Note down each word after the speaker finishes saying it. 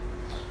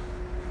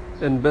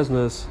In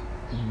business,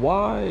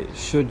 why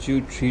should you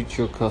treat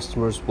your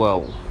customers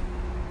well?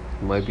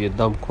 It might be a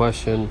dumb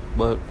question,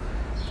 but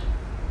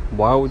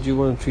why would you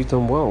want to treat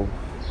them well?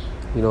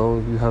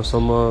 You have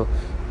some of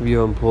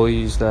your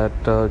employees that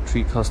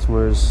treat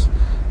customers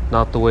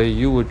not the way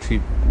you would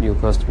treat your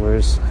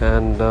customers,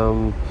 and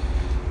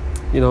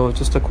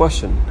just a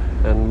question.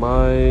 And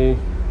my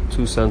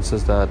 2 cents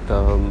is that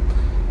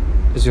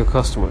is your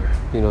customer.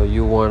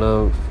 You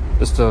wanna.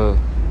 It's the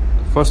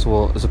First of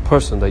all, it's a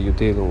person that you're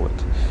dealing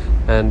with,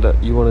 and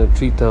you want to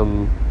treat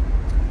them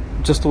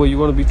just the way you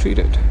want to be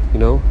treated. You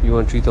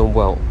want to treat them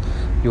well.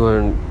 You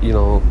want,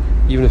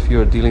 even if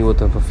you're dealing with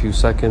them for a few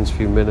seconds,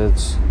 few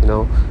minutes,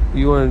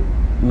 you want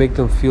to make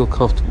them feel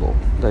comfortable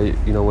that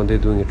when they're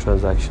doing a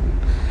transaction,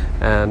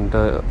 and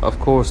of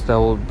course that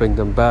will bring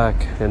them back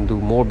and do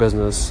more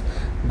business.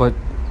 But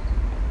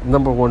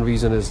number one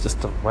reason is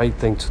just the right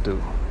thing to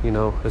do.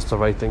 It's the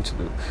right thing to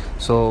do.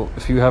 So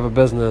if you have a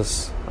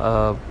business,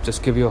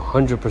 just give you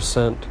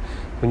 100%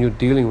 when you're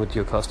dealing with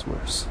your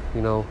customers.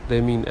 They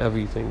mean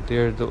everything.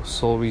 They're the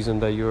sole reason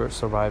that you're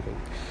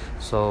surviving.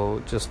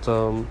 So just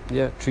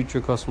treat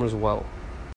your customers well.